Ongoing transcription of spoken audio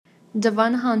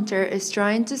Devon Hunter is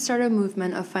trying to start a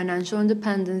movement of financial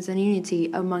independence and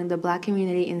unity among the Black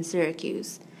community in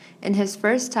Syracuse. In his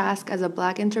first task as a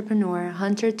Black entrepreneur,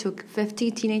 Hunter took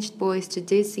 50 teenage boys to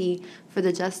D.C. for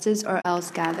the Justice or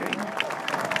Else gathering.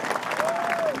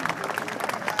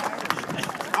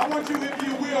 I want you, if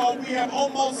you will, we have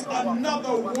almost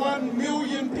another 1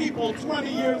 million people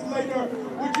 20 years later.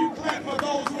 Would you clap for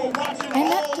those who are watching? I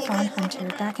met Devon Hunter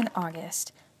back in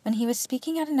August when he was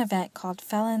speaking at an event called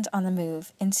Felons on the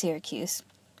Move in Syracuse.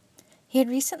 He had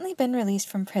recently been released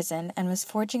from prison and was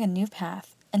forging a new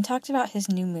path and talked about his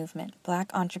new movement, Black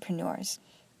Entrepreneurs.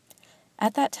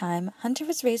 At that time, Hunter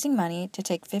was raising money to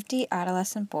take 50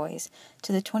 adolescent boys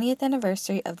to the 20th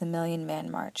anniversary of the Million Man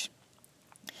March.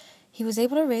 He was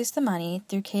able to raise the money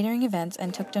through catering events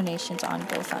and took donations on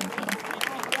GoFundMe.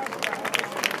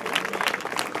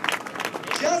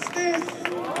 Justice!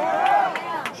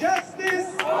 Justice!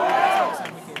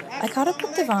 I caught up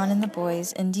with Devon and the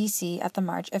boys in D.C. at the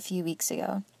march a few weeks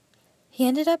ago. He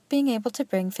ended up being able to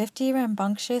bring 50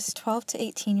 rambunctious 12 to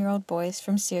 18-year-old boys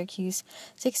from Syracuse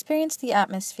to experience the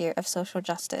atmosphere of social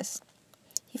justice.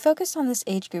 He focused on this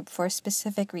age group for a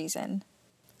specific reason.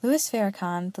 Louis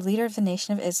Farrakhan, the leader of the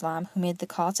Nation of Islam who made the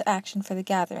call to action for the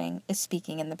gathering, is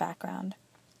speaking in the background.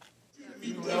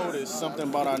 You notice something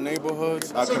about our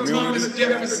neighborhoods, our communities. Thomas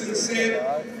Jefferson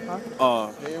said,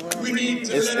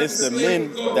 It's the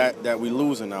men that we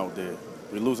losing out there.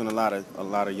 We're losing a lot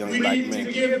of young Black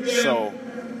men. So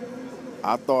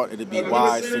I thought it'd be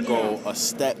wise to go a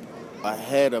step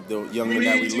ahead of the young men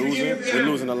that we're losing. We're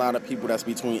losing a lot of people that's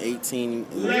between 18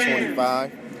 and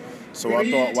 25. So I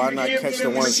thought, why not catch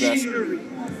the ones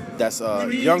that's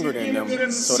younger than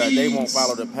them, so that they won't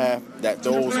follow the path that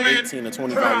those 18 to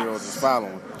 25-year-olds is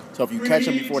following. So if you catch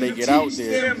them before they get out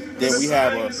there, then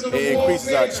it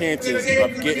increases our chances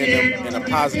of getting them in a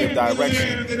positive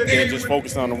direction than just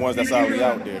focusing on the ones that's already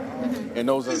out there. And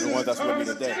those are the ones that's with me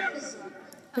today.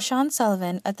 Rashawn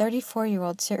Sullivan, a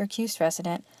 34-year-old Syracuse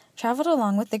resident, traveled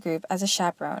along with the group as a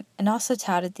chaperone and also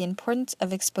touted the importance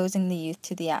of exposing the youth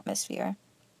to the atmosphere.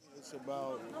 It's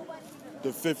about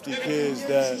the 50 kids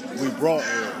that we brought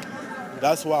here.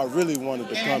 That's why I really wanted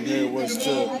to come here, was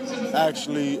to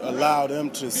actually allow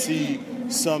them to see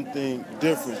something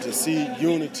different, to see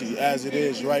unity as it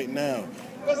is right now.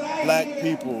 Black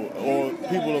people or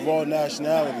people of all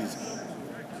nationalities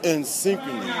in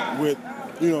synchrony with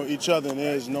each other, and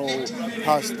there's no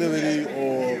hostility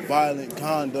or violent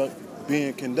conduct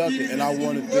being conducted. And I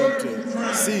wanted them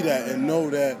to see that and know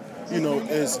that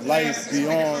it's life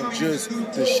beyond just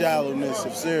the shallowness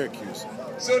of Syracuse.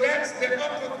 so that's the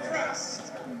upper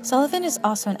crust. Sullivan is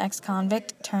also an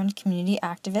ex-convict turned community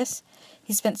activist.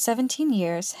 He spent 17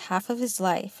 years, half of his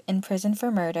life, in prison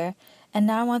for murder, and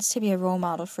now wants to be a role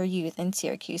model for youth in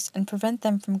Syracuse and prevent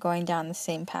them from going down the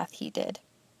same path he did.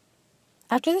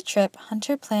 After the trip,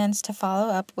 Hunter plans to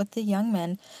follow up with the young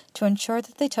men to ensure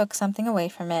that they took something away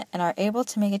from it and are able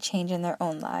to make a change in their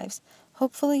own lives,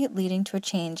 hopefully leading to a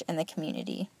change in the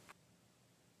community.